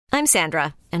I'm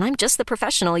Sandra, and I'm just the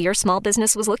professional your small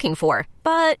business was looking for.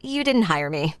 But you didn't hire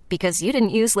me because you didn't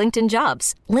use LinkedIn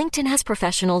Jobs. LinkedIn has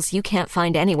professionals you can't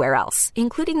find anywhere else,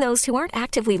 including those who aren't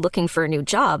actively looking for a new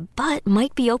job, but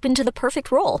might be open to the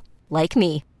perfect role, like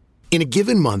me. In a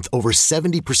given month, over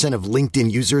 70% of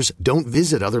LinkedIn users don't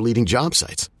visit other leading job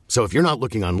sites. So if you're not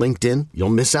looking on LinkedIn, you'll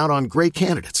miss out on great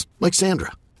candidates like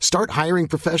Sandra. Start hiring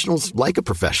professionals like a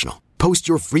professional. Post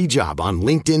your free job on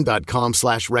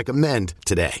linkedin.com/recommend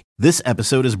today. This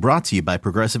episode is brought to you by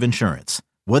Progressive Insurance.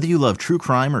 Whether you love true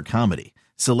crime or comedy,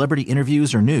 celebrity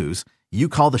interviews or news, you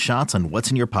call the shots on what's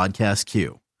in your podcast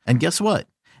queue. And guess what?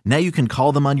 Now you can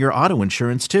call them on your auto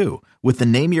insurance too with the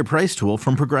Name Your Price tool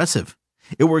from Progressive.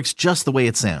 It works just the way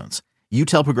it sounds. You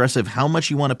tell Progressive how much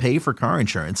you want to pay for car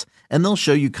insurance, and they'll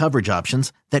show you coverage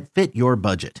options that fit your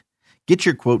budget. Get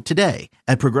your quote today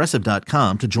at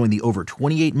Progressive.com to join the over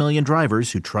 28 million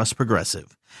drivers who trust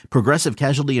Progressive. Progressive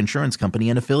Casualty Insurance Company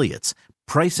and Affiliates.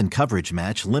 Price and coverage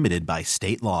match limited by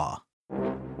state law.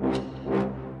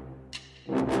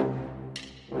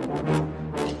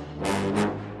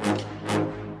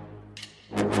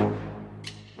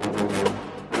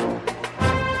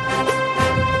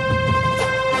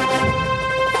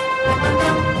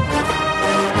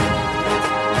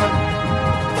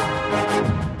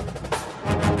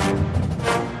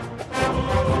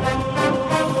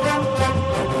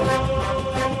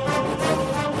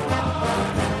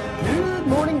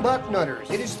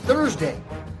 It is Thursday,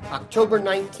 October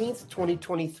 19th,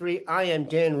 2023. I am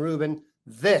Dan Rubin.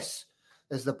 This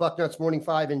is the Bucknuts Morning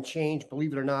 5 and Change.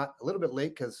 Believe it or not, a little bit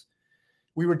late because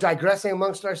we were digressing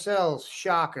amongst ourselves.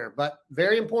 Shocker. But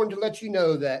very important to let you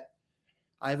know that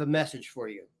I have a message for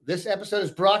you. This episode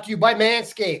is brought to you by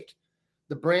Manscaped.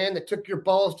 The brand that took your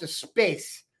balls to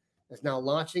space is now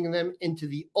launching them into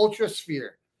the ultra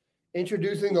sphere.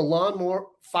 Introducing the Lawnmower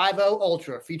 5.0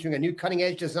 Ultra, featuring a new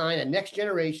cutting-edge design and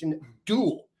next-generation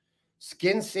dual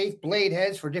skin-safe blade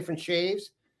heads for different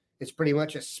shaves. It's pretty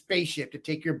much a spaceship to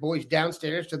take your boys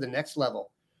downstairs to the next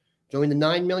level. Join the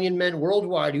 9 million men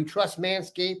worldwide who trust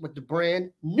Manscaped with the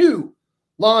brand new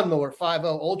Lawnmower 5.0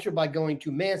 Ultra by going to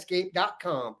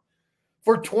manscaped.com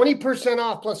for 20%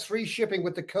 off plus free shipping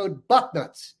with the code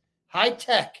BUCKNUTS. High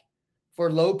tech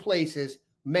for low places,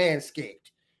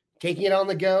 Manscaped. Taking it on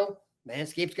the go,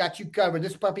 Manscaped's got you covered.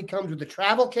 This puppy comes with a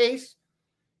travel case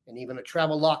and even a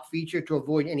travel lock feature to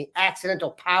avoid any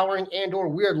accidental powering and or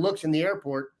weird looks in the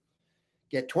airport.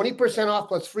 Get 20% off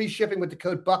plus free shipping with the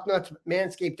code BUCKNUTS at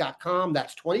manscaped.com.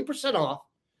 That's 20% off.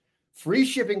 Free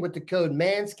shipping with the code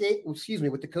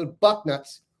with the code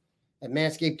BUCKNUTS at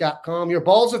manscaped.com. Your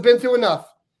balls have been through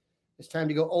enough. It's time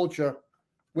to go ultra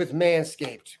with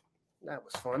Manscaped. That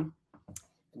was fun.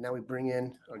 And now we bring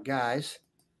in our guys,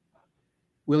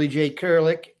 Willie J.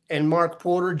 Kurlick and Mark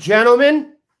Porter.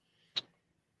 Gentlemen,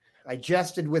 I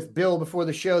jested with Bill before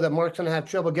the show that Mark's going to have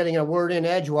trouble getting a word in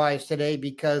edgewise today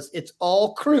because it's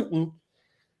all Cruton,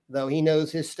 though he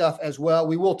knows his stuff as well.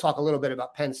 We will talk a little bit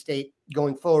about Penn State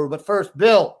going forward. But first,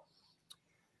 Bill,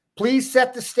 please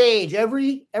set the stage.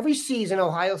 Every season,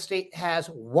 Ohio State has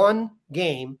one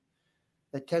game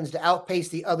that tends to outpace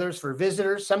the others for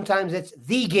visitors. Sometimes it's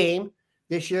the game.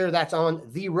 This year, that's on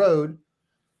the road.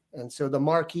 And so the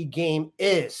marquee game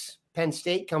is Penn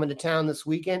State coming to town this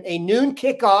weekend. A noon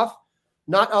kickoff,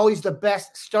 not always the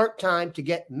best start time to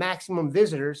get maximum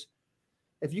visitors.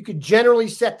 If you could generally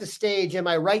set the stage, am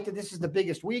I right that this is the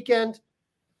biggest weekend?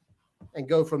 And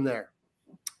go from there.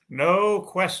 No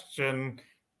question.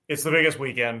 It's the biggest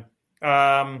weekend.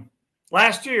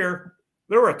 Last year,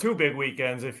 there were two big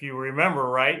weekends, if you remember,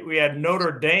 right? We had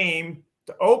Notre Dame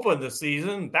to open the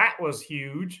season. That was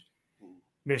huge.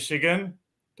 Michigan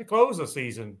to close the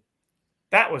season.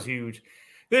 That was huge.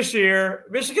 This year,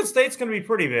 Michigan State's going to be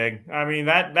pretty big. I mean,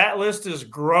 that list is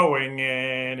growing,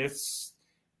 and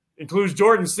includes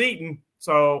Jordan Seaton.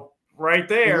 So right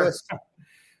there. Yes.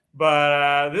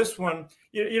 But this one,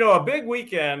 a big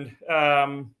weekend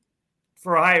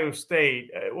for Ohio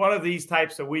State. One of these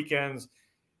types of weekends,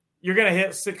 you're going to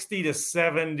hit 60 to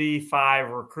 75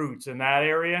 recruits in that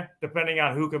area, depending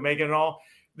on who can make it all.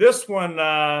 This one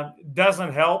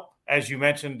doesn't help. As you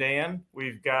mentioned, Dan,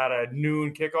 we've got a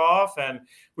noon kickoff, and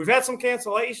we've had some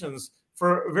cancellations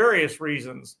for various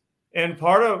reasons. And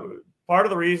part of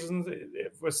the reasons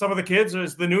with some of the kids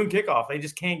is the noon kickoff. They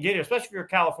just can't get it, especially if you're a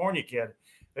California kid.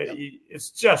 Yep. It's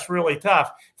just really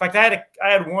tough. In fact, I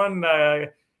had one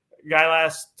guy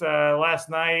last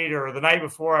night or the night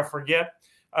before, I forget,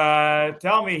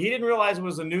 tell me he didn't realize it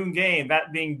was a noon game,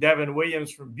 that being Devin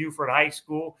Williams from Buford High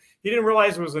School. He didn't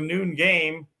realize it was a noon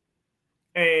game,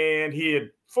 and he had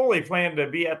fully planned to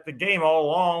be at the game all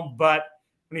along, but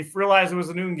when he realized it was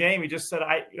a noon game, he just said,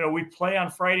 we play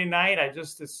on Friday night.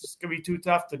 It's just going to be too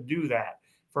tough to do that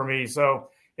for me. So,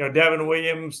 Devin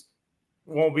Williams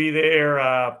won't be there.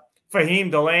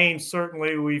 Fahim Delane,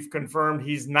 certainly we've confirmed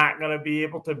he's not going to be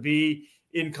able to be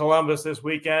in Columbus this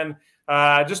weekend.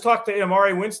 Just talked to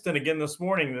Amari Winston again this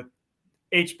morning, the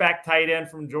H-back tight end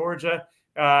from Georgia.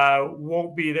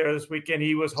 Won't be there this weekend.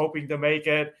 He was hoping to make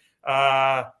it.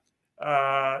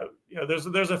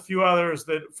 There's a few others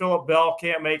that Phillip Bell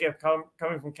can't make it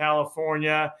coming from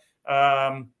California.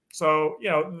 So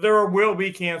there will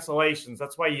be cancellations.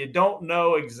 That's why you don't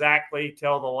know exactly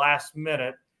till the last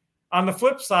minute. On the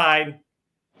flip side,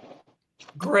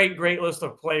 great list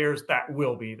of players that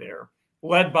will be there,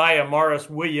 led by Amaris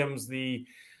Williams, the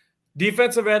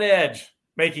defensive end edge,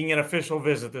 making an official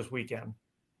visit this weekend.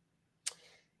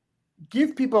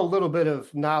 Give people a little bit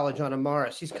of knowledge on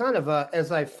Amaris. He's kind of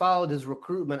as I followed his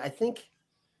recruitment, I think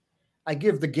I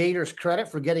give the Gators credit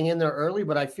for getting in there early,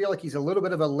 but I feel like he's a little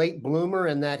bit of a late bloomer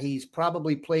in that he's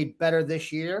probably played better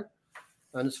this year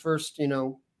on his first,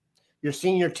 your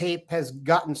senior tape has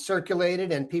gotten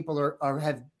circulated and people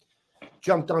have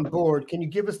jumped on board. Can you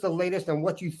give us the latest on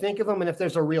what you think of him and if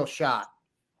there's a real shot?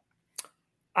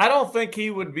 I don't think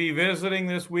he would be visiting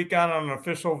this weekend on an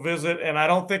official visit, and I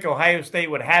don't think Ohio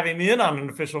State would have him in on an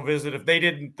official visit if they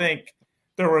didn't think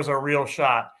there was a real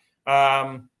shot.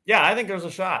 I think there's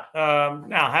a shot.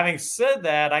 Now, having said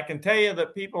that, I can tell you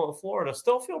that people of Florida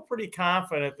still feel pretty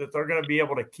confident that they're going to be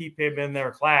able to keep him in their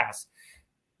class.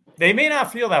 They may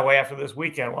not feel that way after this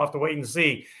weekend. We'll have to wait and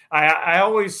see. I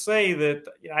always say that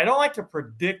I don't like to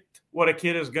predict what a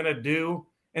kid is going to do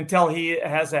until he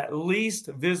has at least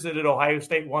visited Ohio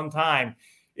State one time.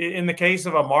 In the case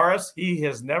of Amaris, he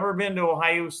has never been to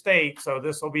Ohio State, so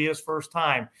this will be his first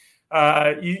time.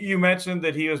 You mentioned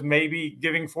that he was maybe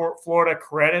giving Florida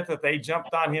credit that they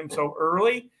jumped on him so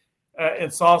early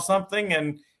and saw something,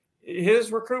 and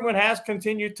his recruitment has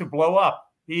continued to blow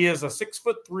up. He is a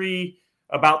 6'3",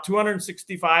 about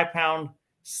 265-pound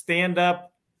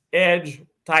stand-up edge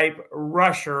type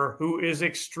rusher who is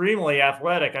extremely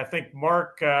athletic. I think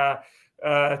Mark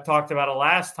talked about it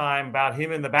last time about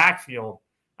him in the backfield.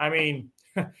 I mean,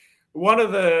 one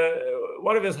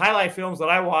of his highlight films that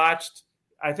I watched,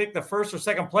 I think the first or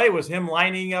second play was him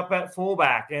lining up at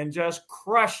fullback and just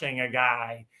crushing a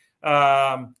guy,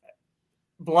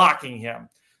 blocking him.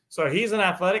 So he's an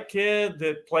athletic kid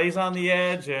that plays on the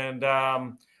edge and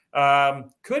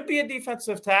could be a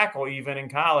defensive tackle even in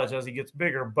college as he gets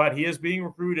bigger, but he is being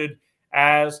recruited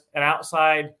as an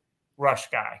outside rush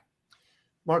guy.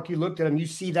 Mark, you looked at him. You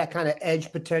see that kind of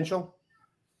edge potential?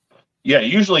 Yeah,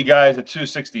 usually guys at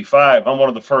 265, I'm one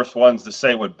of the first ones to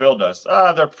say what Bill does.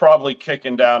 They're probably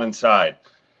kicking down inside.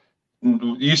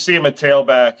 You see him at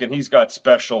tailback, and he's got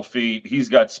special feet. He's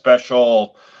got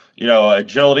special,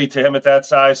 agility to him at that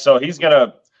size. So he's going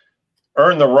to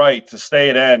earn the right to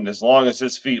stay at end as long as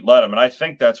his feet let him. And I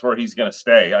think that's where he's going to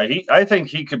stay. I think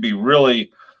he could be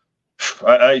really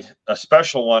a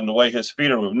special one the way his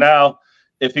feet are moved. Now,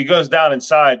 if he goes down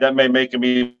inside, that may make him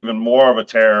even more of a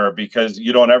terror because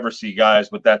you don't ever see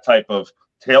guys with that type of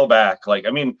tailback.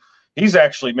 He's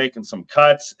actually making some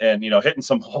cuts and, hitting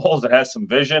some holes that has some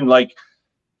vision.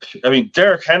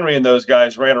 Derrick Henry and those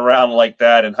guys ran around like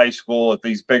that in high school at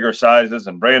these bigger sizes,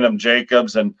 and Brandon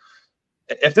Jacobs. And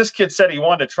if this kid said he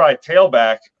wanted to try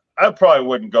tailback, I probably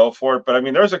wouldn't go for it. But,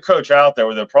 there's a coach out there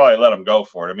where they'll probably let him go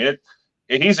for it.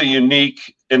 He's a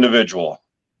unique individual.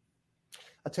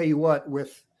 I'll tell you what,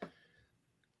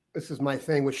 this is my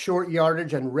thing, with short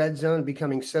yardage and red zone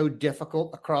becoming so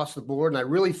difficult across the board, and I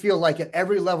really feel like at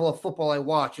every level of football I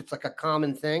watch, it's like a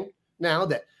common thing now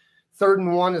that 3rd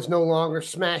and 1 is no longer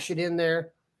smash it in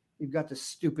there. You've got this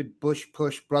stupid Bush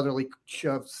push, brotherly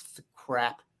shoves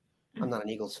crap. I'm not an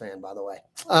Eagles fan, by the way.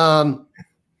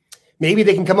 Maybe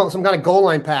they can come up with some kind of goal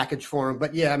line package for him.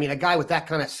 But, yeah, a guy with that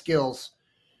kind of skills,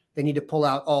 they need to pull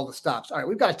out all the stops. All right,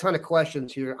 we've got a ton of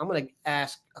questions here. I'm going to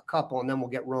ask a couple, and then we'll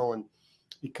get rolling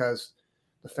because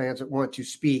the fans that want to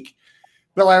speak.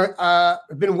 Bill,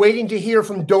 I've been waiting to hear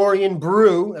from Dorian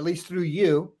Brew, at least through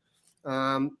you.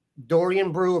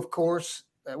 Dorian Brew, of course,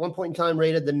 at one point in time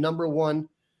rated the number 1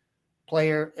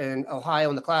 player in Ohio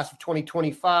in the class of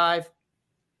 2025.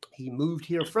 He moved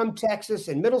here from Texas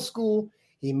in middle school.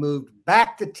 He moved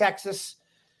back to Texas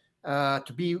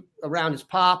to be around his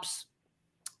pops.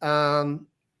 That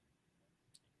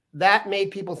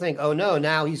made people think, oh, no,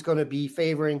 now he's going to be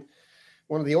favoring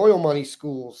one of the oil money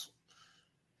schools.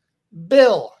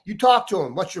 Bill, you talk to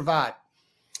him. What's your vibe?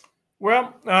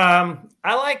 Well,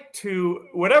 I like to,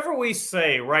 whatever we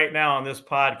say right now on this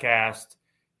podcast,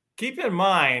 keep in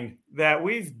mind that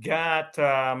we've got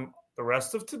the the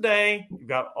rest of today. You've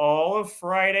got all of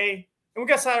Friday, and we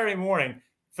got Saturday morning.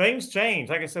 Things change.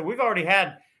 Like I said, we've already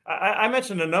had, I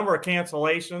mentioned a number of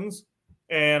cancellations,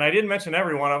 and I didn't mention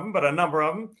every one of them, but a number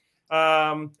of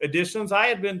them. Additions. I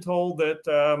had been told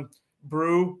that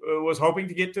Brew was hoping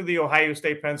to get to the Ohio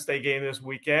State-Penn State game this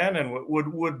weekend and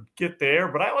would get there,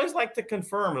 but I always like to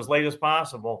confirm as late as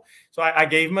possible. So I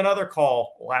gave him another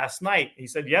call last night. He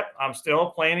said, yep, I'm still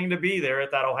planning to be there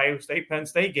at that Ohio State-Penn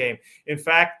State game. In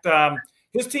fact,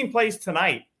 his team plays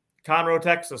tonight. Conroe,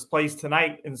 Texas plays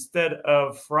tonight instead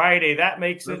of Friday. That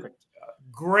makes it a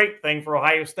great thing for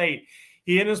Ohio State.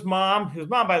 He and his mom,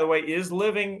 by the way, is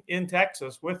living in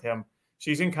Texas with him.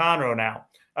 She's in Conroe now.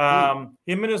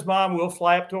 Him and his mom will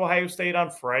fly up to Ohio State on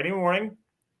Friday morning,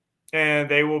 and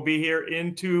they will be here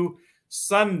into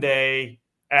Sunday.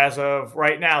 As of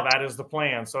right now, that is the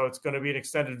plan. So it's going to be an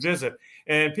extended visit.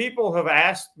 And people have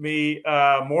asked me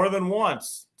more than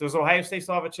once, does Ohio State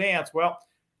still have a chance? Well,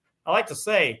 I like to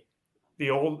say the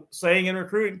old saying in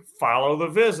recruiting, follow the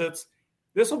visits.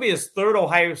 This will be his third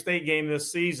Ohio State game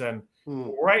this season.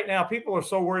 Right now, people are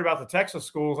so worried about the Texas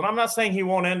schools, and I'm not saying he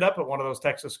won't end up at one of those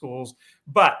Texas schools,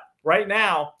 but right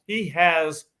now he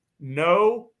has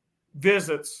no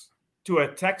visits to a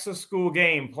Texas school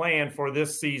game planned for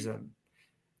this season.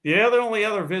 The only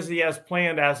other visit he has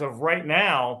planned as of right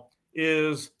now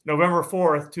is November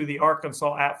 4th to the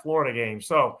Arkansas at Florida game.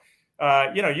 So,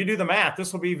 you do the math.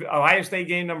 This will be Ohio State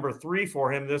game number 3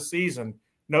 for him this season.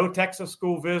 No Texas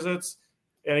school visits.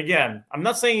 And again, I'm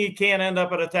not saying he can't end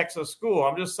up at a Texas school.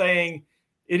 I'm just saying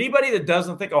anybody that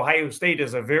doesn't think Ohio State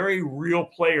is a very real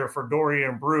player for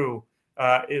Dorian Brew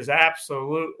is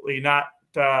absolutely not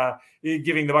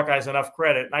giving the Buckeyes enough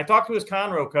credit. And I talked to his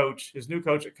Conroe coach, his new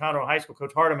coach at Conroe High School,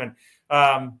 Coach Hardiman.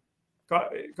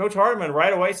 Coach Hardiman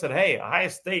right away said, hey, Ohio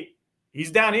State, he's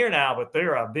down here now, but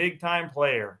they're a big-time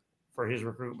player for his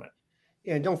recruitment.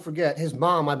 Yeah, and don't forget, his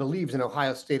mom, I believe, is an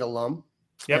Ohio State alum.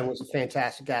 Yep. And was a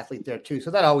fantastic athlete there, too.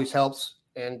 So that always helps.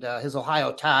 And his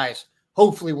Ohio ties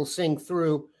hopefully will sing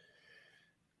through.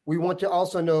 We want to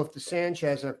also know if the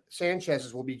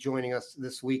Sanchez's will be joining us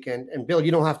this weekend. And, Bill,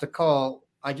 you don't have to call.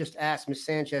 I just asked Miss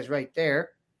Sanchez right there.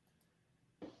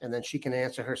 And then she can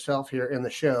answer herself here in the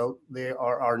show. They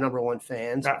are our number one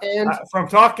fans. And from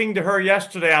talking to her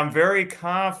yesterday, I'm very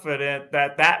confident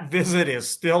that visit is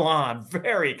still on.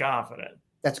 Very confident.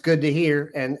 That's good to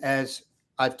hear. And as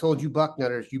I've told you,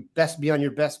 Bucknutters, you best be on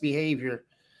your best behavior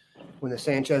when the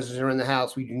Sanchez's are in the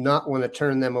house. We do not want to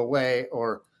turn them away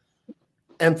or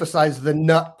emphasize the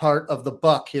nut part of the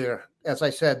buck here. As I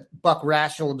said, Buck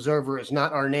Rational Observer is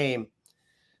not our name.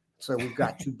 So we've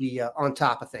got to be on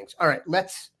top of things. All right,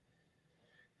 let's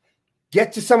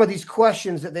get to some of these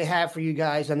questions that they have for you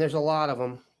guys, and there's a lot of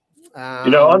them.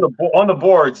 On the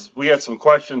boards, we had some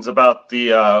questions about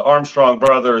the Armstrong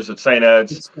brothers at St.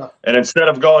 Ed's, and instead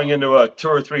of going into a 2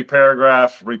 or 3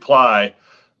 paragraph reply,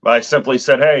 I simply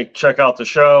said, hey, check out the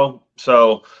show.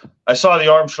 So I saw the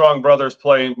Armstrong brothers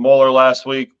play Moeller last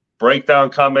week, breakdown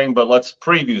coming, but let's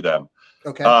preview them.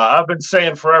 Okay. I've been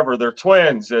saying forever, they're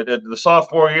twins. At the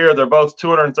sophomore year, they're both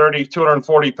 230,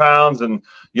 240 pounds, and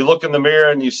you look in the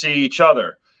mirror and you see each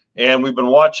other. And we've been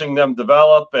watching them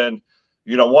develop, and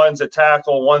one's at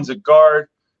tackle, one's at guard.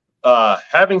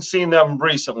 Having seen them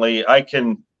recently, I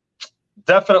can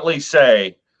definitely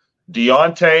say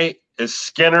Deontay is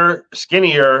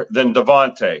skinnier than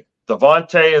Devontae.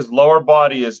 Devontae's lower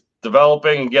body is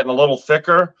developing and getting a little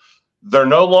thicker. They're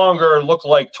no longer look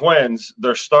like twins.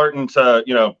 They're starting to,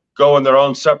 go in their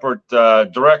own separate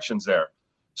directions there.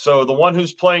 So the one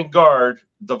who's playing guard,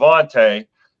 Devontae,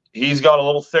 he's got a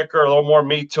little thicker, a little more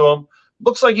meat to him.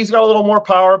 Looks like he's got a little more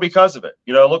power because of it.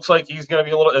 Looks like he's going to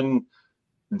be a little. And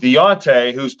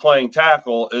Deontay, who's playing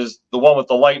tackle, is the one with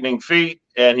the lightning feet,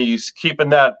 and he's keeping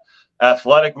that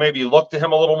athletic maybe look to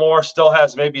him a little more. Still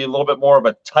has maybe a little bit more of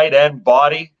a tight end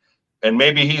body, and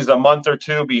maybe he's a month or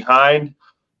two behind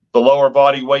the lower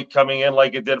body weight coming in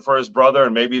like it did for his brother,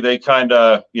 and maybe they kind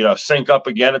of sync up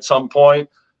again at some point.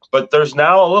 But there's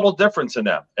now a little difference in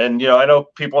them, and I know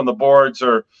people on the boards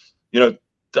are,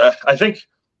 I think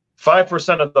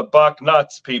 5% of the Buck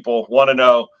Nuts people want to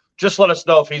know, just let us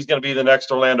know if he's going to be the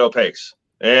next Orlando Pace.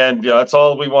 And that's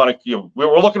all we want to,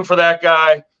 we're looking for that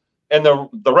guy. And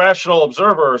the rational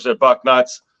observers at Buck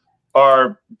Nuts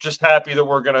are just happy that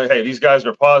we're going to, hey, these guys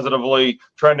are positively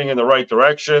trending in the right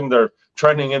direction. They're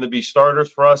trending in to be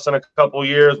starters for us in a couple of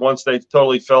years once they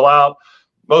totally fill out.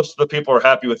 Most of the people are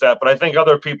happy with that. But I think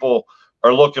other people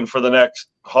are looking for the next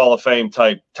Hall of Fame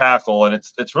type tackle. And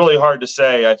it's really hard to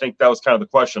say. I think that was kind of the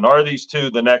question. Are these two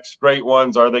the next great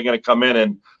ones? Are they going to come in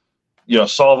and,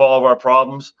 solve all of our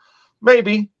problems?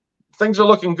 Maybe. things are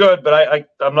looking good, but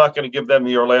I'm not going to give them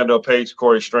the Orlando Pace,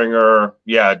 Corey Stringer.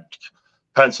 Yeah,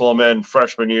 pencil them in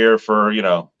freshman year for,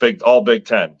 all Big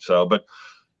Ten. So, but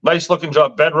nice looking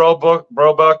job. Ben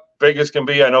Roebuck, big as can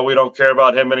be. I know we don't care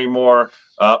about him anymore.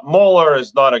 Moeller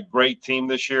is not a great team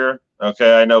this year.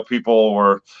 Okay, I know people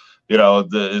were,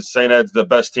 the St. Ed's the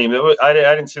best team. I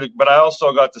didn't see but I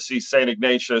also got to see St.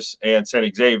 Ignatius and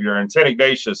St. Xavier, and St.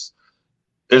 Ignatius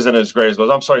isn't as great as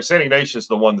those. I'm sorry, St. Ignatius is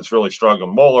the one that's really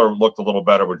struggling. Moeller looked a little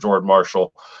better with Jordan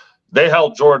Marshall. They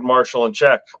held Jordan Marshall in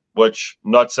check, which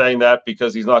I'm not saying that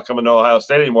because he's not coming to Ohio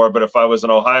State anymore, but if I was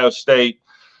in Ohio State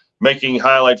making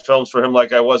highlight films for him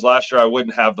like I was last year, I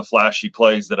wouldn't have the flashy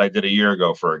plays that I did a year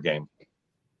ago for a game.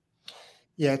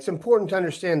 Yeah, it's important to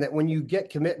understand that when you get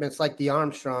commitments like the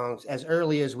Armstrongs as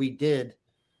early as we did,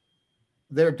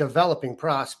 they're developing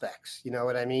prospects. You know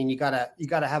what I mean? You gotta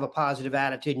have a positive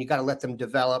attitude and you gotta let them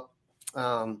develop.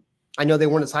 I know they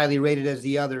weren't as highly rated as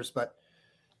the others, but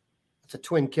it's a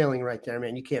twin killing right there,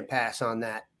 man. You can't pass on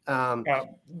that. Dan,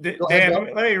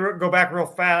 let me go back real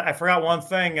fast. I forgot one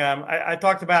thing. I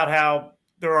talked about how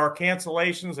there are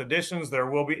cancellations, additions. There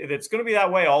will be. It's going to be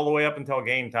that way all the way up until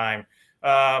game time.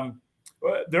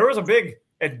 There was a big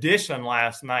addition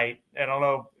last night. I don't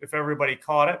know if everybody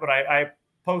caught it, but I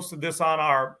posted this on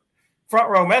our front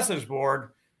row message board.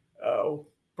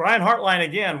 Brian Hartline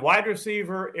again, wide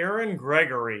receiver Aaron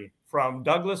Gregory from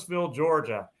Douglasville,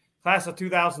 Georgia, class of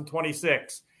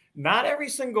 2026. Not every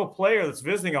single player that's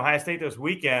visiting Ohio State this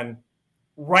weekend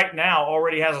right now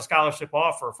already has a scholarship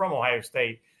offer from Ohio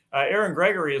State. Aaron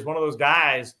Gregory is one of those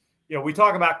guys. We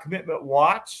talk about commitment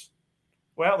watch.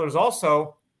 Well, there's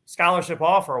also scholarship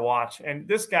offer watch, and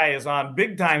this guy is on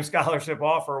big time scholarship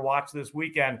offer watch this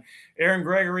weekend. Aaron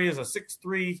Gregory is a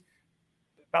 6'3",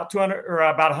 about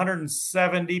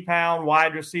 170 pound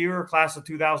wide receiver, class of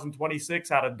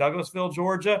 2026 out of Douglasville,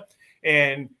 Georgia,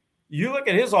 and you look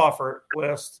at his offer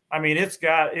list. I mean, it's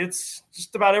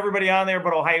just about everybody on there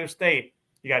but Ohio State.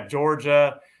 You got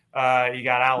Georgia, you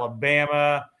got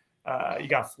Alabama, you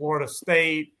got Florida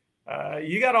State.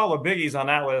 You got all the biggies on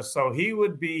that list. So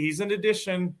he's in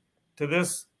addition to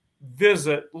this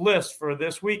visit list for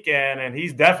this weekend, and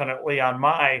he's definitely on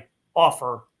my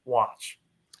offer watch.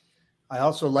 I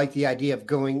also like the idea of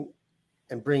going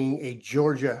and bringing a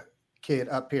Georgia kid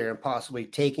up here and possibly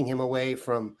taking him away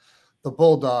from the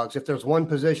Bulldogs. If there's one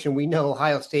position we know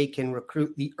Ohio State can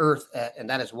recruit the earth at, and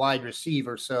that is wide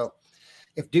receiver. So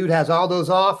if dude has all those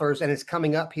offers and is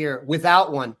coming up here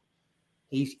without one,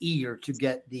 he's eager to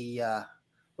get the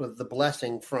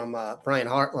blessing from Brian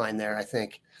Hartline there, I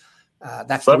think.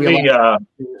 That's the real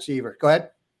receiver. Go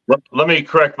ahead. Let me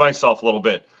correct myself a little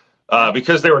bit.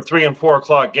 Because there were 3 and 4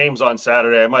 o'clock games on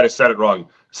Saturday, I might have said it wrong.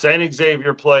 St.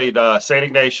 Xavier played St.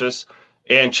 Ignatius,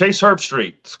 and Chase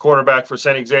Herbstreet, quarterback for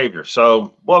St. Xavier.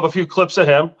 So we'll have a few clips of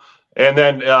him. And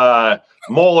then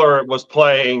Moeller was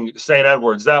playing St.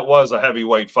 Edwards. That was a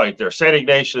heavyweight fight there. St.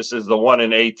 Ignatius is the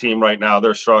 1-8 team right now.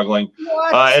 They're struggling.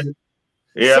 What?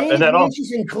 St.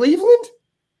 Ignatius in Cleveland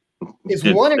is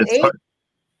 1-8.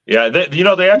 Yeah,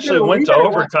 they actually went to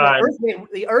overtime.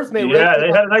 The Earth may. Yeah, they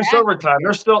had a nice overtime.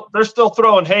 They're still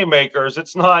throwing haymakers.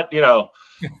 It's not,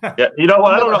 Yeah, you know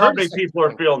what? I don't know how many people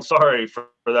are feeling sorry for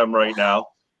them right now.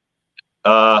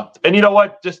 And you know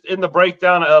what? Just in the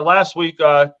breakdown last week,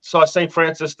 saw St.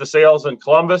 Francis de Sales in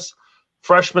Columbus,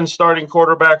 freshman starting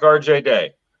quarterback RJ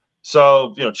Day.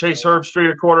 So Chase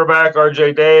Herbstreet at quarterback,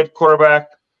 RJ Day at quarterback.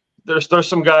 There's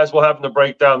some guys we'll have in the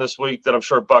breakdown this week that I'm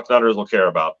sure Bucknutters will care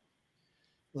about.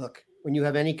 Look, when you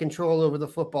have any control over the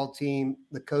football team,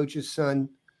 the coach's son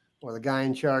or the guy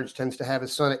in charge tends to have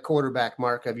his son at quarterback.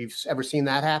 Mark, have you ever seen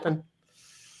that happen?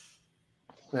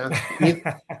 No,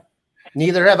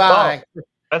 neither have I.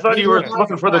 I thought you were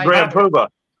looking for the Grand Poobah.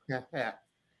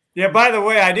 Yeah. By the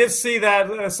way, I did see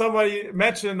that somebody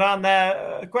mentioned on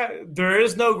that. There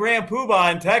is no Grand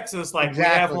Poobah in Texas like we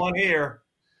have one here.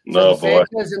 No, boy.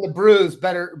 Sanchez and the Brews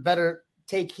better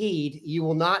take heed. You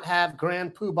will not have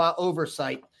Grand Poobah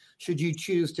oversight should you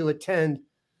choose to attend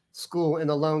school in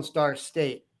the Lone Star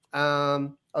State.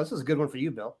 This is a good one for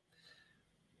you, Bill.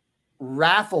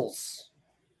 Raffles.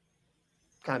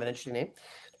 Kind of an interesting name.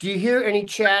 Do you hear any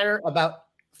chatter about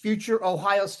future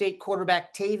Ohio State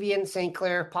quarterback Tavian St.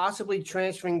 Clair possibly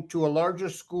transferring to a larger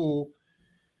school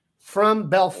from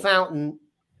Bellefontaine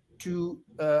to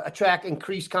attract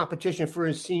increased competition for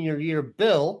his senior year?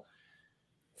 Bill,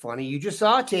 funny, you just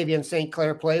saw Tavian St.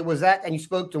 Clair play. Was that, and you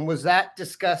spoke to him, was that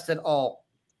discussed at all?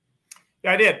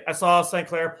 Yeah, I did. I saw St.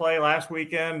 Clair play last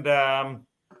weekend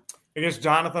against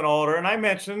Jonathan Alder, and I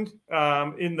mentioned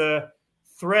in the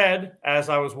thread as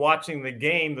I was watching the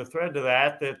game, the thread to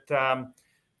that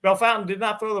Bellefontaine did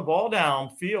not throw the ball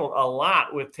downfield a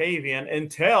lot with Tavian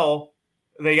until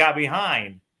they got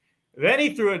behind. Then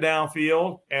he threw it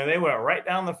downfield, and they went right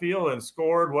down the field and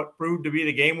scored what proved to be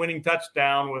the game-winning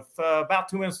touchdown with about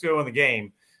 2 minutes to go in the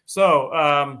game. So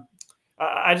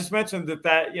I just mentioned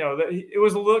that it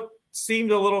was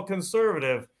seemed a little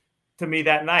conservative to me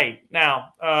that night.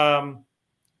 Now,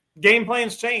 game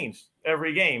plans changed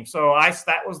every game. So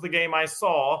that was the game I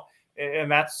saw, and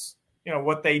that's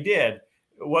what they did.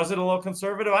 Was it a little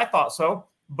conservative? I thought so,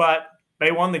 but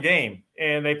they won the game,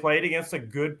 and they played against a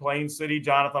good Plain City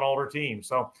Jonathan Alder team.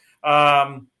 So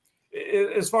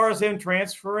as far as him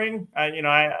transferring,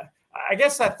 I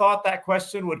guess I thought that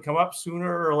question would come up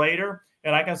sooner or later,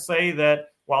 and I can say that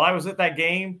while I was at that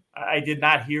game, I did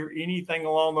not hear anything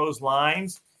along those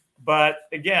lines. But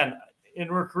again,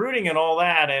 in recruiting and all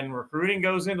that, and recruiting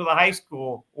goes into the high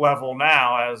school level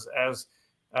now, as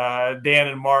Dan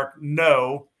and Mark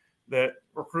know, that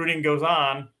recruiting goes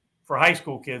on for high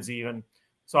school kids even.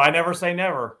 So I never say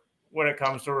never when it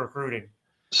comes to recruiting.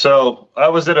 So I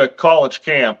was at a college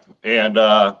camp, and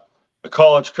a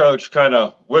college coach kind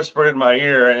of whispered in my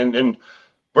ear, and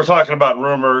we're talking about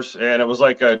rumors, and it was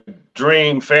like a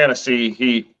dream fantasy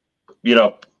he,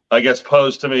 I guess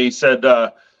posed to me. He said,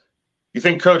 you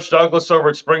think Coach Douglas over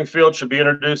at Springfield should be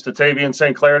introduced to Tavian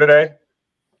St. Clair today?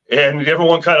 And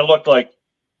everyone kind of looked like,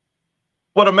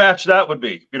 what a match that would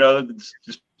be.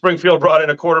 Springfield brought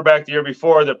in a quarterback the year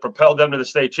before that propelled them to the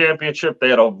state championship. They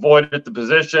had avoided the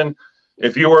position.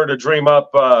 If you were to dream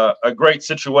up a great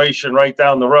situation right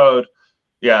down the road,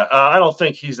 I don't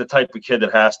think he's the type of kid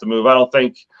that has to move. I don't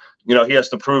think, he has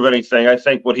to prove anything. I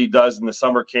think what he does in the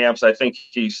summer camps, I think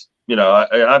he's,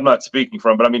 I'm not speaking for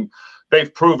him, but I mean,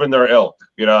 they've proven their ilk,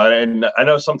 and I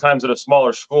know sometimes at a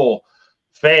smaller school,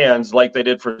 fans, like they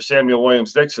did for Samuel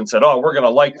Williams-Dixon, said, oh, we're going to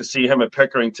like to see him at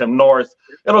Pickerington North.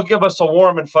 It'll give us a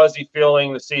warm and fuzzy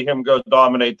feeling to see him go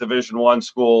dominate Division I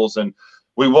schools, and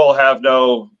we will have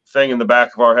no thing in the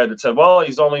back of our head that said, well,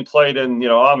 he's only played in,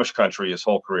 Amish country his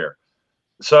whole career.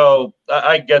 So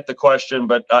I get the question,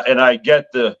 but and I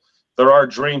get there are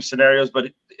dream scenarios,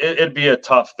 but it'd be a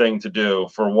tough thing to do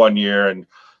for 1 year. And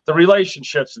the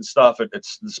relationships and stuff,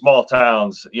 it's the small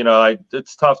towns,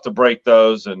 it's tough to break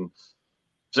those. And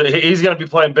so he's going to be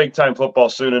playing big-time football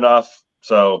soon enough.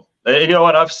 So, and you know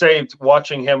what? I've saved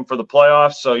watching him for the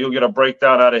playoffs, so you'll get a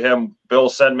breakdown out of him. Bill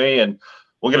send me, and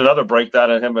we'll get another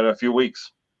breakdown of him in a few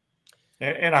weeks.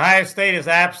 And Ohio State is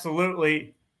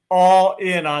absolutely all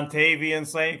in on Tavian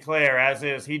St. Clair, as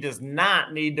is. He does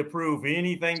not need to prove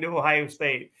anything to Ohio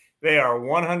State. They are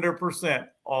 100%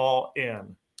 all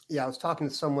in. Yeah, I was talking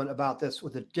to someone about this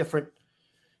with a different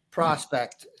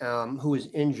prospect who is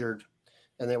injured,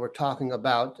 and they were talking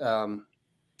about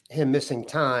him missing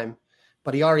time,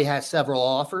 but he already has several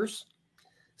offers.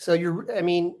 So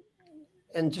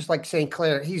and just like St.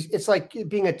 Clair, it's like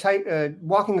being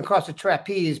walking across a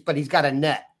trapeze, but he's got a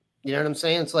net. You know what I'm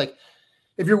saying? It's like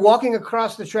if you're walking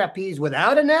across the trapeze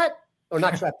without a net, or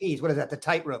not trapeze, what is that? The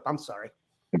tightrope. I'm sorry.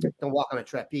 Don't walk on a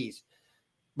trapeze.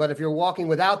 But if you're walking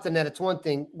without the net, it's one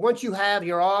thing. Once you have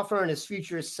your offer and his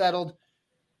future is settled,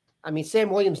 Sam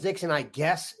Williams-Dixon, I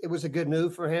guess it was a good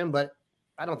move for him, but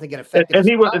I don't think it affected. And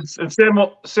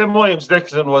Sam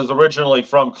Williams-Dixon was originally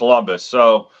from Columbus,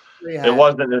 so it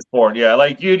wasn't his port. Yeah,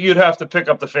 like you'd have to pick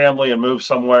up the family and move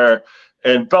somewhere.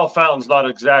 And Bellefontain's not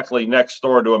exactly next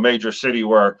door to a major city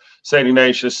where St.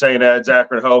 Ignatius, St. Ed's,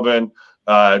 Akron, Hoban,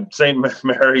 St.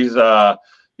 Mary's,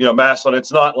 Massillon.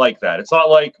 It's not like that. It's not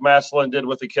like Massillon did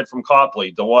with the kid from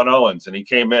Copley, DeJuan Owens, and he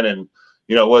came in and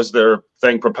was their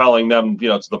thing propelling them, to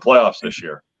the playoffs this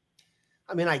year.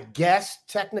 I guess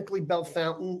technically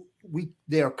Bellefontaine,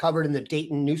 they are covered in the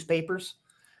Dayton newspapers,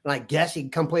 and I guess he can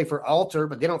come play for Alter,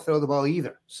 but they don't throw the ball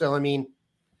either. So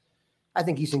I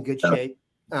think he's in good shape.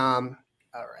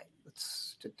 All right,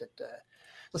 let's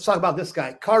talk about this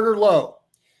guy, Carter Lowe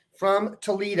from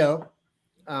Toledo.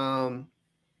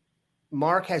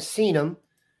 Mark has seen him.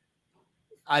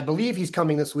 I believe he's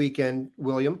coming this weekend,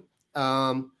 William.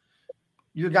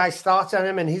 Your guys' thoughts on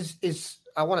him and his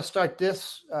I want to start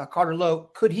this. Carter Lowe,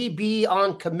 could he be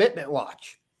on commitment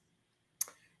watch?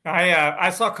 I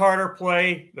saw Carter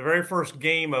play the very first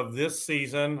game of this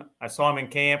season. I saw him in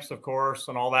camps, of course,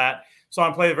 and all that. Saw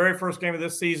him play the very first game of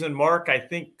this season. Mark, I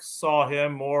think, saw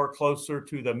him more closer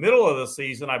to the middle of the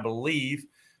season, I believe.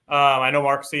 I know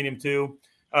Mark's seen him too.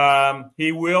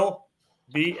 He will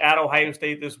be at Ohio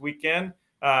State this weekend,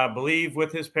 I believe,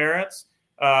 with his parents.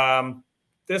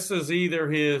 This is either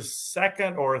his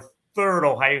second or third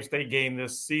Ohio State game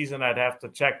this season. I'd have to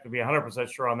check to be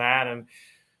 100% sure on that. And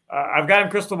I've got him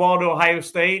crystal ball to Ohio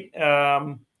State.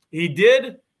 He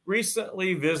did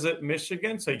recently visit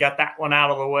Michigan, so you got that one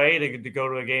out of the way to go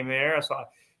to a game there. So,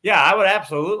 yeah, I would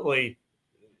absolutely.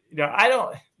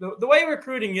 The way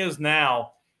recruiting is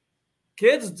now,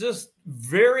 kids just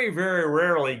very, very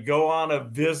rarely go on a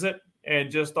visit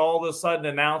and just all of a sudden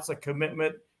announce a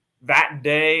commitment that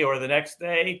day or the next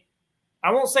day.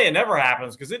 I won't say it never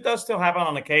happens, because it does still happen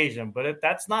on occasion, but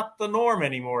that's not the norm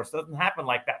anymore. So it doesn't happen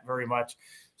like that very much.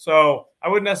 So I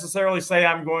wouldn't necessarily say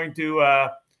I'm going to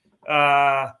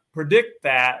predict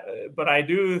that, but I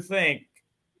do think,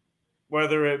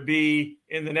 whether it be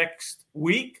in the next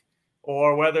week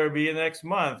or whether it be in the next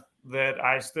month, that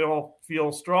I still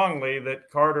feel strongly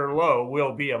that Carter Lowe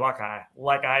will be a Buckeye.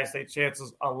 Like Ohio State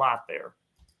chances a lot there.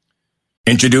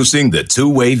 Introducing the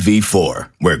two-way V4,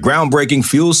 where groundbreaking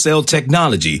fuel cell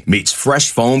technology meets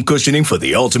fresh foam cushioning for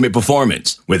the ultimate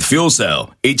performance. With fuel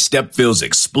cell, each step feels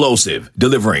explosive,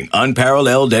 delivering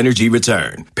unparalleled energy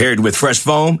return. Paired with fresh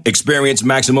foam, experience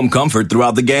maximum comfort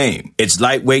throughout the game. Its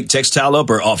lightweight textile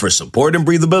upper offers support and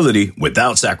breathability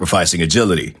without sacrificing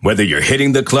agility. Whether you're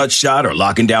hitting the clutch shot or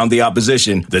locking down the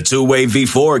opposition, the two-way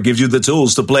V4 gives you the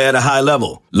tools to play at a high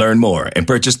level. Learn more and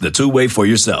purchase the two-way for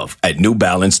yourself at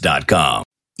newbalance.com.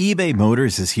 eBay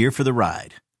Motors is here for the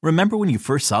ride. Remember when you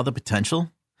first saw the potential?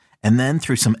 And then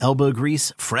through some elbow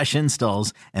grease, fresh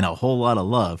installs, and a whole lot of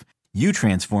love, you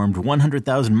transformed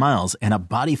 100,000 miles and a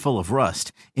body full of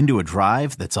rust into a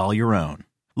drive that's all your own.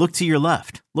 Look to your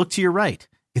left. Look to your right.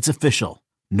 It's official.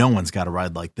 No one's got a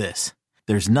ride like this.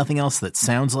 There's nothing else that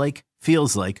sounds like,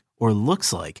 feels like, or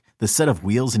looks like the set of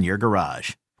wheels in your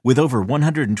garage. With over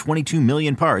 122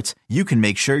 million parts, you can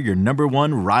make sure your number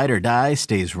one ride or die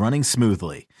stays running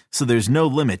smoothly, so there's no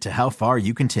limit to how far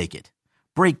you can take it.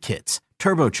 Brake kits,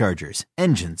 turbochargers,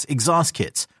 engines, exhaust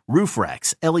kits, roof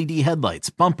racks, LED headlights,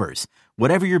 bumpers,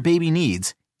 whatever your baby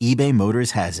needs, eBay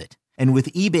Motors has it. And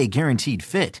with eBay Guaranteed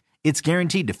Fit, it's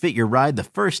guaranteed to fit your ride the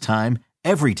first time,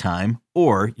 every time,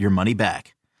 or your money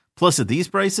back. Plus, at these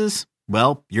prices,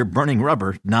 well, you're burning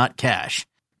rubber, not cash.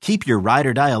 Keep your ride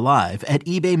or die alive at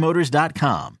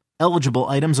ebaymotors.com. Eligible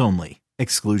items only.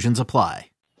 Exclusions apply.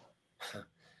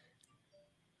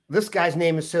 This guy's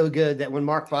name is so good that when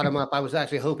Mark brought him up, I was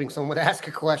actually hoping someone would ask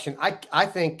a question. I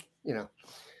think,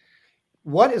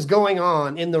 what is going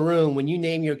on in the room when you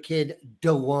name your kid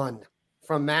DeJuan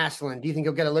from Massillon? Do you think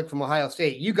he'll get a look from Ohio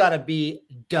State? You got to be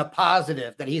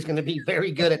positive that he's going to be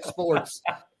very good at sports.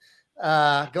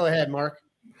 Go ahead, Mark.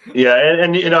 Yeah,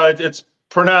 and it's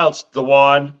pronounced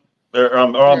DeJuan.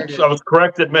 I was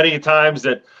corrected many times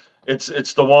that it's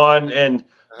DeJuan,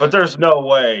 but there's no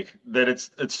way that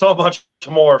it's so much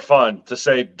more fun to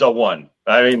say DeJuan.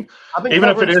 I mean, even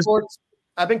if it is sports,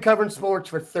 I've been covering sports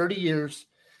for 30 years,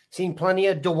 seen plenty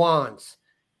of DeJuans.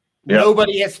 Yeah.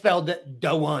 Nobody has spelled it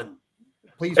DeJuan.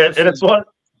 Please, and it's one.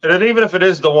 And even if it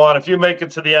is DeJuan, if you make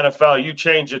it to the NFL, you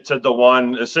change it to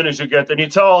DeJuan as soon as you get there. And you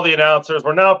tell all the announcers,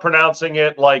 we're now pronouncing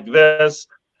it like this.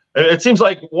 It seems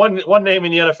like one name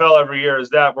in the NFL every year is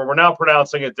that, where we're now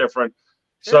pronouncing it different.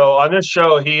 Sure. So on this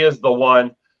show, he is the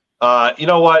one. You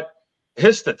know what?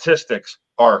 His statistics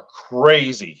are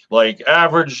crazy. Like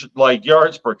average,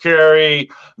 yards per carry,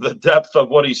 the depth of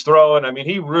what he's throwing. I mean,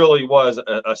 he really was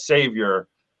a savior.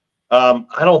 I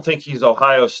don't think he's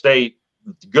Ohio State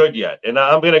good yet. And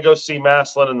I'm going to go see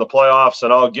Massillon in the playoffs,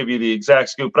 and I'll give you the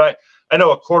exact scoop. But I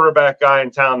know a quarterback guy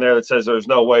in town there that says there's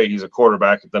no way he's a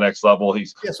quarterback at the next level.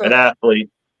 He's an athlete.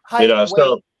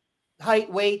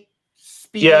 Height, weight,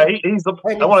 speed. Yeah,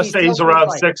 I want to say he's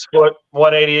around 6 foot,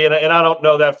 180, and I don't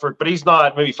know that but he's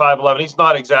not maybe 5'11". He's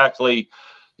not exactly.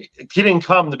 He didn't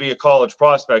come to be a college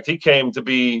prospect. He came to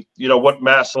be, what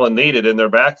Massillon needed in their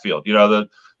backfield. The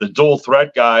dual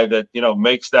threat guy that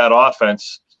makes that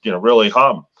offense, really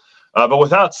hum. But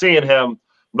without seeing him, I'm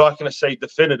not going to say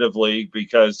definitively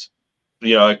because.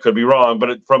 It could be wrong,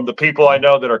 but from the people I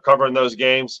know that are covering those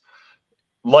games,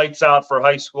 lights out for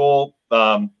high school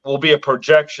will be a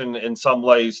projection in some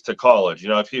ways to college.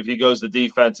 If he goes to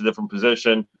defense, a different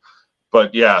position.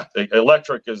 But, yeah,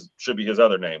 electric should be his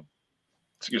other name.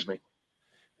 Excuse me.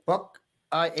 Buck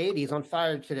 80 is on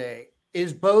fire today.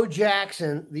 Is Bo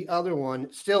Jackson, the other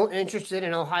one, still interested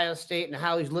in Ohio State and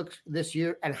how he's looked this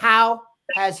year? And how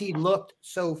has he looked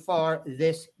so far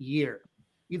this year?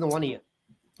 Either one of you.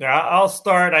 Yeah, I'll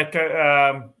start.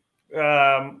 I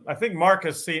think Mark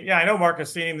has seen. Yeah, I know Mark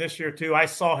has seen him this year too. I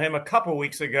saw him a couple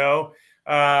weeks ago.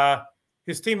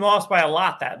 His team lost by a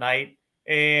lot that night,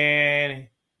 and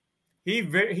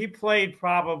he played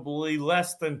probably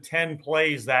less than 10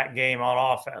 plays that game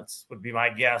on offense. Would be my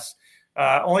guess.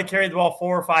 Only carried the ball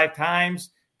 4 or 5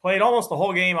 times. Played almost the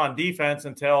whole game on defense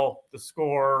until the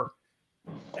score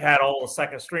had all the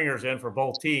second stringers in for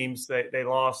both teams. They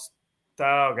lost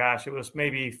oh gosh, it was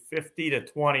maybe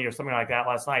 50-20 or something like that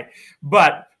last night.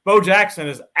 But Bo Jackson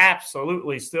is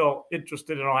absolutely still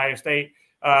interested in Ohio State.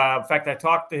 In fact, I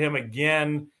talked to him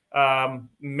again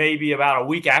maybe about a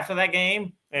week after that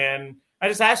game, and I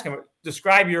just asked him,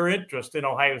 describe your interest in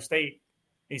Ohio State.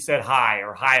 He said high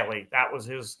or highly. That was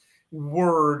his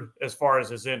word as far as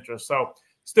his interest. So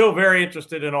still very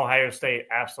interested in Ohio State,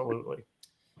 absolutely.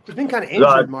 He's been kind of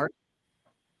injured, Mark.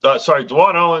 Sorry,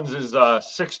 Dwan Owens is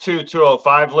 6'2",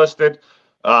 205 listed.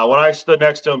 When I stood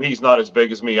next to him, he's not as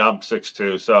big as me. I'm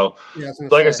 6'2". So,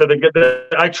 I said,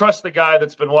 I trust the guy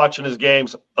that's been watching his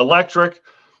games. Electric,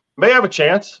 may have a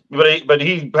chance, but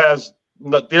he doesn't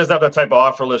have that type of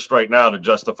offer list right now to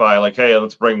justify, like, hey,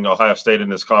 let's bring Ohio State in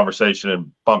this conversation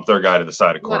and bump their guy to the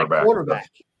side of quarterback.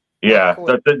 Yeah.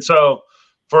 So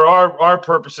for our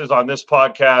purposes on this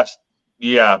podcast,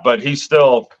 yeah, but he's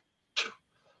still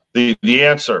the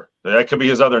answer. That could be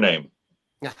his other name.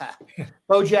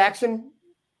 Bo Jackson,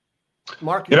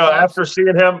 Mark. After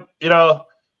seeing him,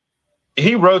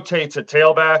 he rotates at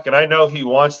tailback, and I know he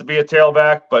wants to be a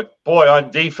tailback, but boy,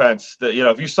 on defense,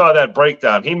 if you saw that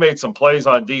breakdown, he made some plays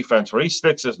on defense where he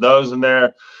sticks his nose in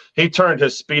there. He turned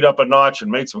his speed up a notch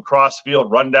and made some cross-field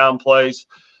rundown plays.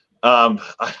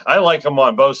 I like him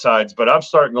on both sides, but I'm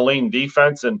starting to lean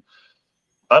defense, and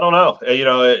I don't know.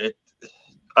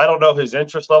 I don't know his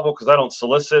interest level because I don't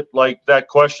solicit like that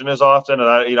question as often, and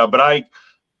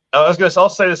I'll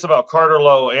say this about Carter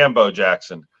Lowe and Bo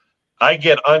Jackson. I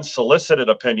get unsolicited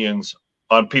opinions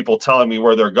on people telling me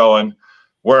where they're going,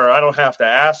 where I don't have to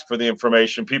ask for the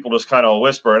information. People just kind of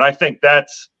whisper. And I think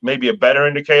that's maybe a better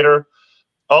indicator.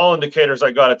 All indicators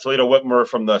I got at Toledo Whitmer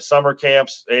from the summer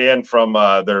camps and from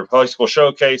their high school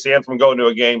showcase and from going to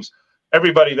a games,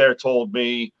 everybody there told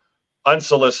me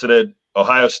unsolicited,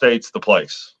 Ohio State's the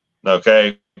place.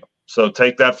 Okay. So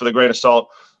take that for the grain of salt.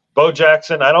 Bo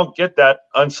Jackson, I don't get that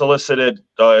unsolicited.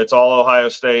 It's all Ohio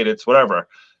State. It's whatever.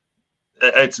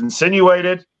 It's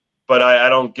insinuated, but I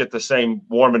don't get the same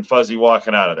warm and fuzzy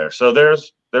walking out of there. So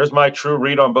there's my true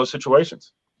read on both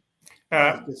situations.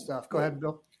 Good stuff. Go ahead,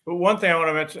 Bill. One thing I want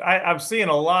to mention, I'm seeing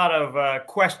a lot of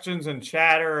questions and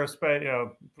chatter.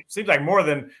 Seems like more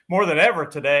than ever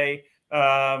today.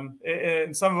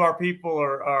 And some of our people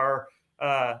are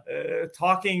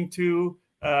talking to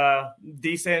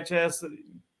D. Sanchez,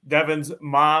 Devin's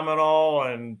mom, and all,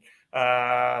 and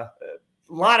a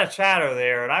lot of chatter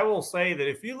there. And I will say that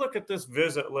if you look at this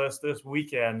visit list this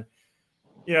weekend,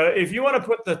 if you want to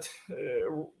put the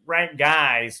ranked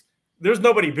guys, there's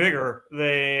nobody bigger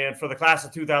than for the class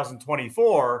of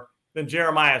 2024 than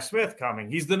Jeremiah Smith coming.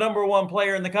 He's the number one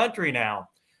player in the country now.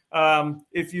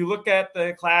 If you look at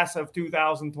the class of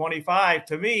 2025,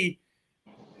 to me,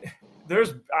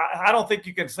 I don't think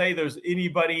you can say there's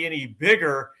anybody any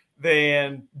bigger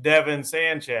than Devin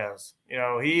Sanchez.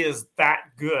 He is that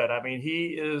good. I mean, he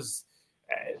is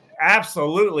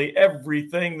absolutely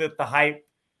everything that the hype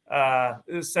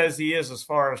says he is as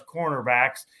far as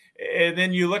cornerbacks. And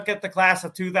then you look at the class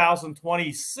of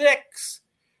 2026,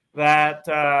 that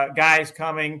guys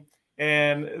coming,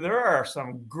 and there are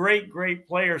some great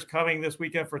players coming this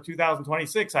weekend for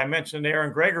 2026. I mentioned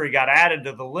Aaron Gregory got added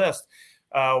to the list.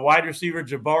 Wide receiver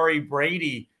Jabari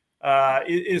Brady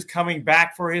is coming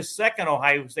back for his second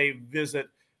Ohio State visit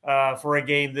for a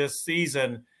game this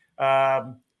season.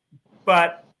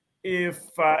 But if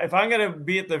I'm going to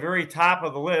be at the very top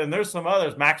of the list, and there's some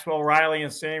others, Maxwell Riley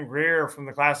and Sam Greer from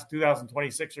the class of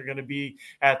 2026 are going to be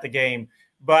at the game.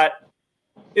 But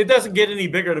it doesn't get any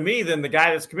bigger to me than the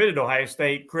guy that's committed to Ohio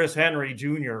State, Chris Henry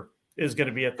Jr., is going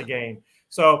to be at the game.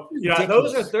 So,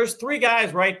 there's three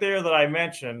guys right there that I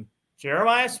mentioned: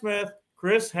 Jeremiah Smith,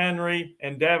 Chris Henry,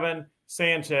 and Devin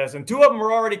Sanchez. And two of them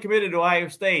are already committed to Ohio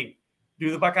State.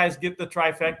 Do the Buckeyes get the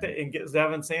trifecta and get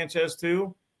Devin Sanchez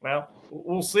too? Well,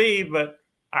 we'll see, but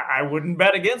I wouldn't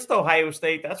bet against Ohio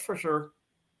State, that's for sure.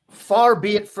 Far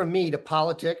be it from me to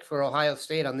politic for Ohio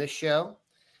State on this show,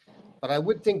 but I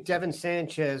would think Devin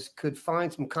Sanchez could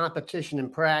find some competition in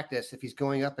practice if he's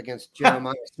going up against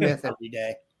Jeremiah Smith every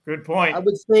day. Good point. I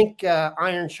would think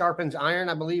iron sharpens iron,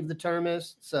 I believe the term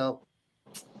is. So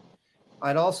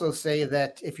I'd also say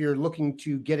that if you're looking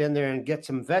to get in there and get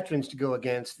some veterans to go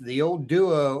against, the old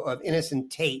duo of Innis and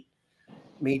Tate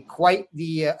made quite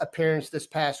the appearance this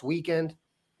past weekend.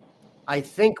 I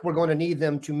think we're going to need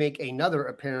them to make another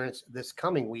appearance this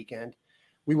coming weekend.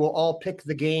 We will all pick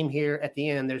the game here at the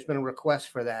end. There's been a request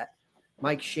for that.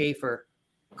 Mike Schaefer,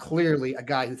 clearly a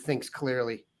guy who thinks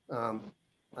clearly. I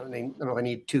don't know if I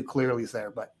need two clearlies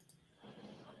there, but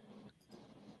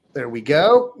there we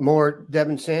go. More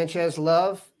Devin Sanchez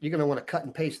love. You're going to want to cut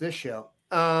and paste this show.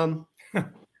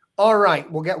 All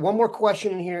right, we'll get one more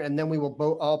question in here, and then we will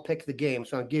all pick the game.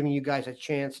 So I'm giving you guys a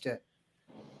chance to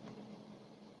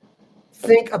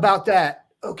think about that.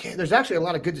 Okay, there's actually a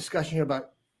lot of good discussion here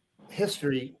about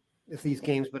history with these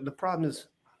games, but the problem is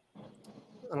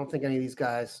I don't think any of these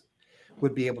guys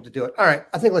would be able to do it. All right,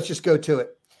 I think let's just go to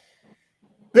it.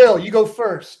 Bill, you go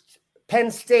first.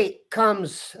 Penn State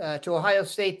comes to Ohio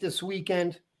State this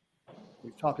weekend.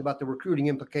 We've talked about the recruiting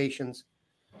implications.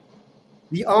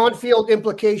 The on-field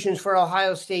implications for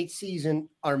Ohio State season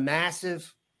are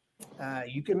massive.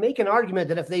 You can make an argument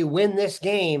that if they win this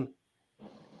game,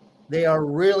 they are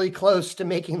really close to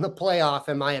making the playoff,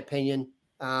 in my opinion.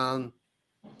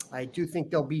 I do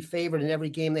think they'll be favored in every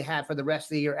game they have for the rest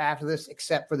of the year after this,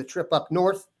 except for the trip up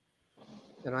north.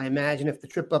 And I imagine if the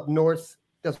trip up north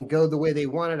doesn't go the way they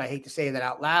wanted, I hate to say that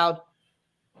out loud,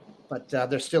 but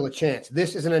there's still a chance.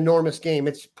 This is an enormous game.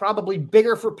 It's probably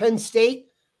bigger for Penn State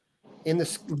in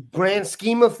the grand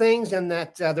scheme of things, and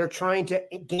that they're trying to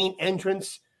gain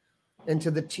entrance into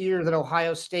the tier that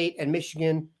Ohio State and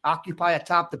Michigan occupy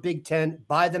atop the Big Ten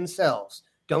by themselves.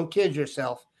 Don't kid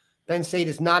yourself. Penn State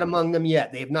is not among them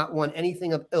yet. They have not won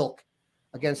anything of ilk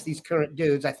against these current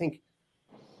dudes. I think,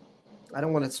 I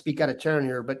don't want to speak out of turn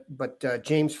here, but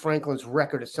James Franklin's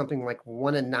record is something like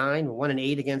 1-9,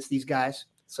 1-8 against these guys.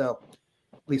 So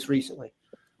at least recently.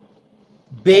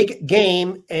 Big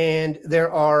game, and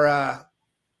there are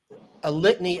a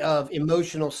litany of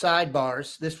emotional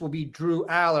sidebars. This will be Drew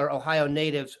Aller, Ohio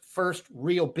native's first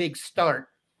real big start,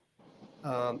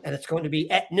 and it's going to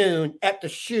be at noon at the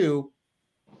Shoe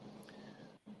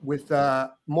with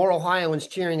more Ohioans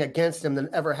cheering against him than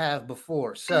ever have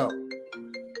before. So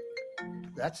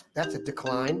that's a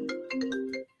decline.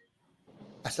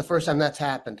 That's the first time that's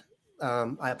happened.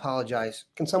 I apologize.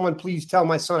 Can someone please tell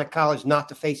my son at college not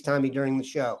to FaceTime me during the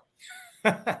show?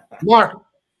 Mark,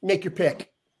 make your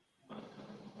pick.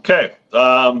 Okay.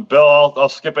 Bill, I'll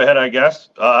skip ahead, I guess.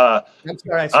 That's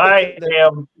all right.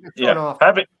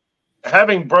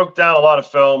 Having broke down a lot of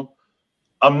film,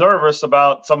 I'm nervous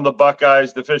about some of the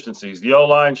Buckeyes' deficiencies. The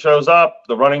O-line shows up,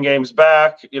 the running game's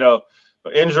back,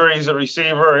 injuries at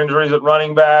receiver, injuries at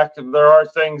running back. There are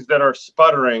things that are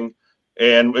sputtering.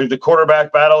 And the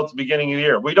quarterback battle at the beginning of the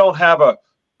year, we don't have a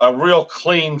real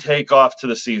clean takeoff to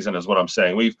the season, is what I'm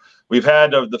saying. We've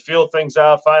had to feel things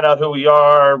out, find out who we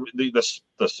are.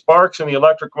 The sparks and the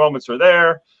electric moments are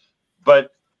there,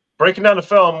 but breaking down the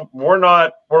film, we're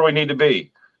not where we need to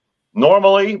be.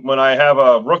 Normally, when I have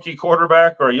a rookie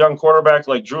quarterback or a young quarterback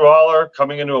like Drew Aller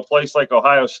coming into a place like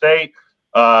Ohio State,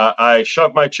 I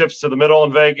shove my chips to the middle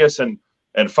in Vegas and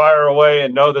fire away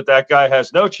and know that guy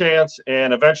has no chance.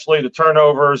 And eventually the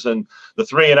turnovers and the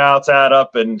 3 and outs add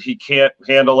up and he can't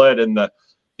handle it. And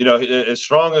as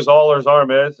strong as Aller's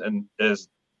arm is and as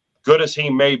good as he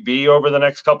may be over the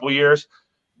next couple of years,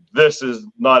 this is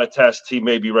not a test he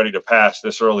may be ready to pass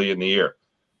this early in the year.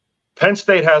 Penn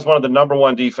State has one of the number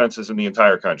one defenses in the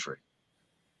entire country.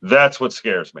 That's what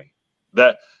scares me.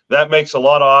 That makes a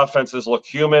lot of offenses look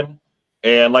human.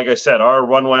 And like I said, our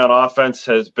runway on offense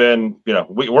has been,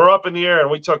 we're up in the air and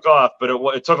we took off, but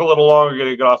it took a little longer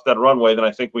to get off that runway than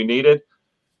I think we needed.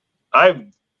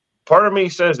 Part of me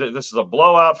says that this is a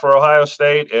blowout for Ohio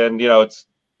State, and it's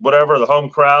whatever, the home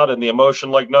crowd and the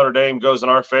emotion like Notre Dame goes in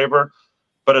our favor.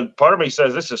 But part of me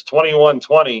says this is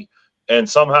 21-20, and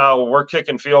somehow we're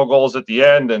kicking field goals at the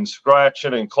end and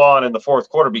scratching and clawing in the fourth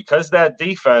quarter because that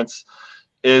defense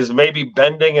is maybe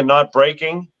bending and not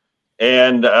breaking.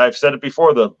 And I've said it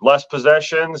before, the less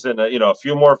possessions and, a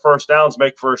few more first downs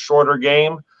make for a shorter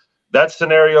game. That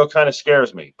scenario kind of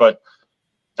scares me. But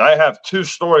I have 2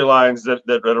 storylines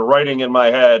that are writing in my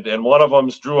head. And one of them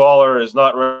is Drew Aller is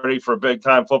not ready for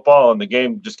big-time football, and the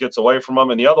game just gets away from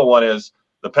him. And the other one is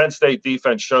the Penn State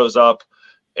defense shows up,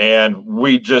 and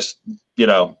we just,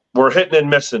 we're hitting and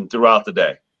missing throughout the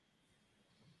day.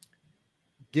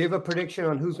 Give a prediction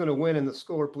on who's going to win in the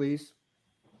score, please.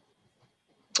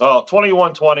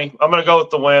 21-20. I'm going to go with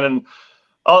the win, and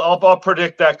I'll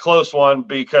predict that close one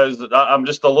because I'm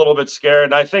just a little bit scared.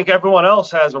 And I think everyone else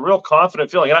has a real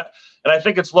confident feeling. And I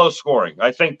think it's low scoring.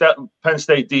 I think that Penn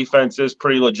State defense is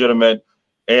pretty legitimate.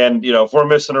 And, if we're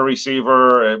missing a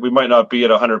receiver, we might not be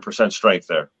at 100% strength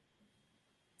there.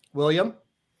 William?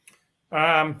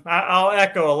 I'll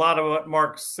echo a lot of what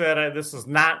Mark said. This is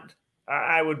not –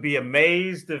 I would be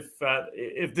amazed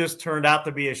if this turned out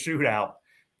to be a shootout.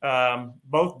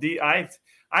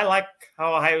 I like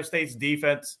how Ohio State's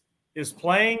defense is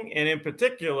playing, and in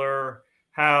particular,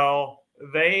 how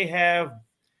they have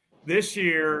this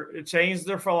year changed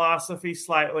their philosophy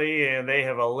slightly, and they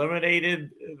have eliminated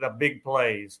the big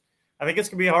plays. I think it's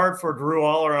going to be hard for Drew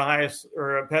Aller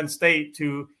or Penn State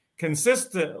to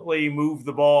consistently move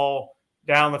the ball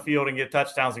down the field and get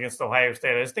touchdowns against Ohio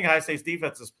State. I just think Ohio State's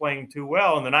defense is playing too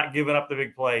well, and they're not giving up the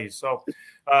big plays. So,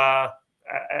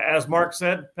 as Mark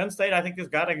said, Penn State, I think, has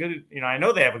got a good, I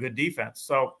know they have a good defense.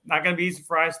 So not going to be easy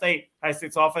for Ohio State. Ohio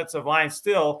State's offensive line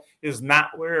still is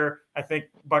not where I think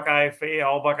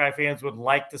all Buckeye fans would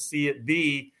like to see it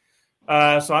be.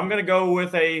 So I'm going to go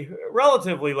with a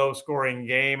relatively low-scoring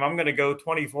game. I'm going to go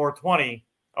 24-20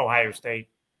 Ohio State.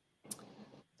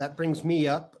 That brings me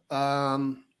up.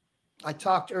 I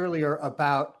talked earlier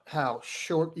about how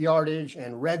short yardage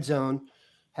and red zone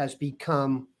has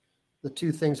become the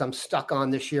two things I'm stuck on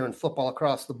this year in football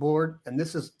across the board. And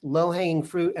this is low-hanging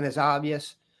fruit and is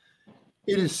obvious.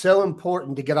 It is so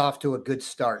important to get off to a good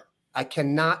start. I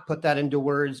cannot put that into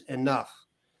words enough.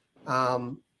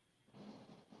 For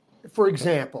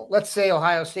example, let's say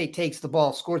Ohio State takes the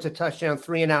ball, scores a touchdown,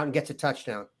 3 and out, and gets a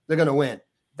touchdown. They're going to win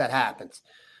if that happens.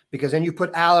 Because then you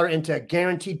put Aller into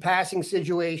guaranteed passing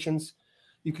situations.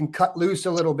 You can cut loose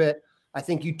a little bit. I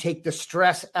think you take the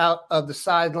stress out of the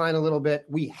sideline a little bit.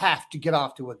 We have to get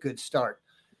off to a good start.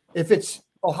 If it's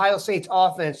Ohio State's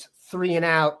offense, 3 and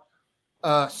out,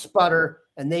 sputter,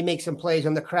 and they make some plays,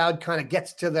 and the crowd kind of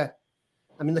gets to the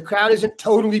crowd isn't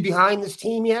totally behind this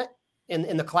team yet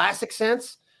in the classic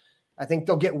sense. I think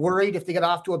they'll get worried if they get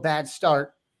off to a bad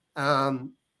start. But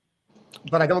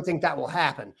I don't think that will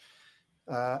happen.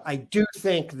 I do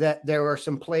think that there are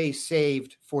some plays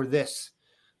saved for this.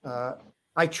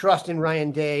 I trust in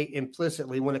Ryan Day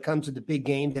implicitly when it comes to the big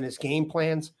games and his game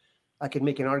plans. I could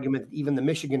make an argument that even the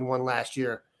Michigan one last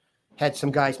year had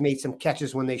some guys made some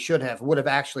catches when they would have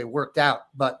actually worked out,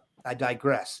 but I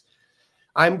digress.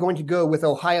 I'm going to go with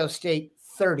Ohio State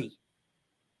 30,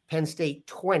 Penn State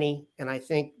 20, and I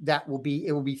think it will be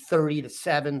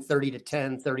 30-7,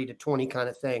 30-10, 30-20 kind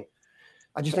of thing.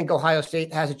 I just think Ohio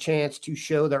State has a chance to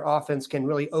show their offense can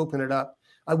really open it up.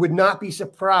 I would not be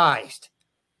surprised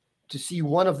to see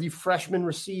one of the freshman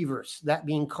receivers, that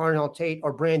being Carnell Tate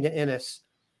or Brandon Ennis,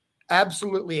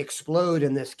 absolutely explode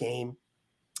in this game.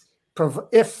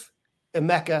 If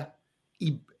Emeka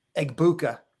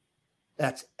Egbuka,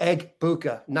 that's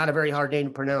Egbuka, not a very hard name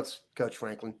to pronounce, Coach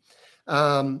Franklin,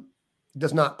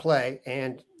 does not play,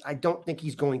 and I don't think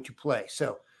he's going to play.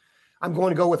 So I'm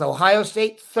going to go with Ohio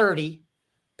State 30,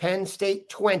 Penn State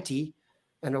 20,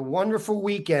 and a wonderful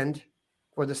weekend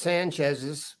for the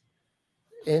Sanchez's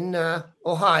in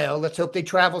Ohio. Let's hope they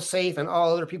travel safe and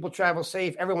all other people travel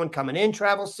safe. Everyone coming in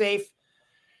travels safe.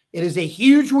 It is a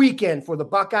huge weekend for the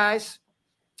Buckeyes.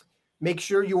 Make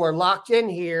sure you are locked in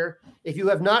here. If you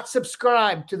have not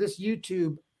subscribed to this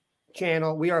YouTube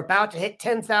channel, we are about to hit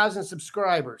 10,000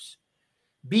 subscribers.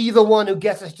 Be the one who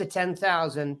gets us to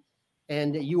 10,000,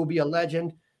 and you will be a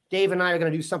legend. Dave and I are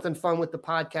going to do something fun with the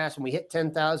podcast when we hit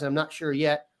 10,000. I'm not sure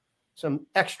yet. Some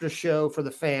extra show for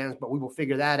the fans, but we will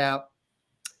figure that out.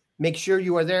 Make sure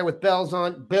you are there with bells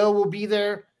on. Bill will be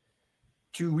there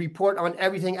to report on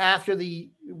everything after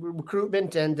the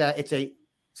recruitment, and it's a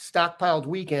stockpiled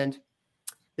weekend.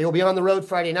 They will be on the road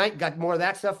Friday night. Got more of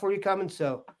that stuff for you coming,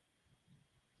 so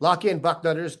lock in,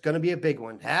 Bucknutters. Going to be a big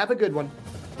one. Have a good one.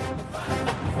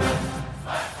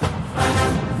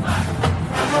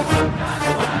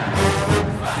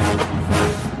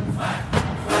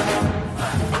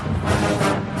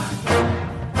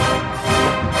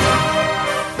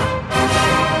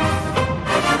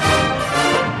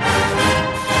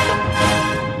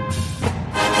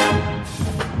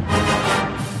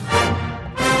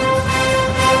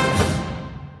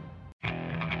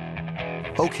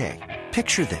 Okay,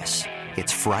 picture this.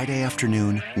 It's Friday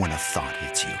afternoon when a thought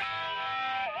hits you.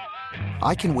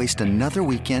 I can waste another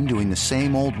weekend doing the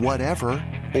same old whatever,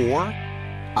 or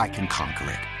I can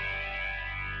conquer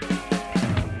it.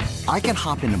 I can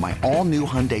hop into my all-new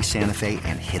Hyundai Santa Fe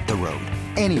and hit the road.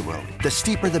 Any road. The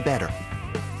steeper, the better.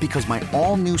 Because my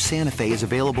all-new Santa Fe is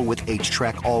available with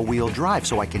H-Track all-wheel drive,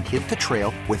 so I can hit the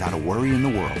trail without a worry in the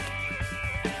world.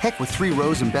 Heck, with 3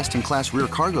 rows and best-in-class rear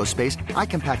cargo space, I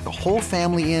can pack the whole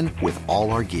family in with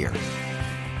all our gear.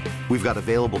 We've got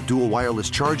available dual wireless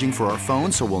charging for our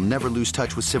phones, so we'll never lose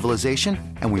touch with civilization,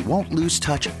 and we won't lose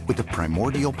touch with the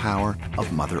primordial power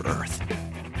of Mother Earth.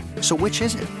 So which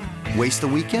is it? Waste the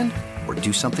weekend or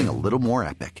do something a little more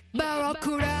epic?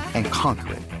 And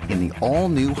conquer it in the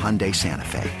all-new Hyundai Santa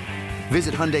Fe.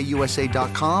 Visit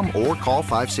HyundaiUSA.com or call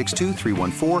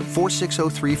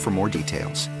 562-314-4603 for more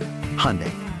details.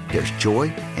 Hyundai, there's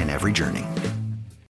joy in every journey.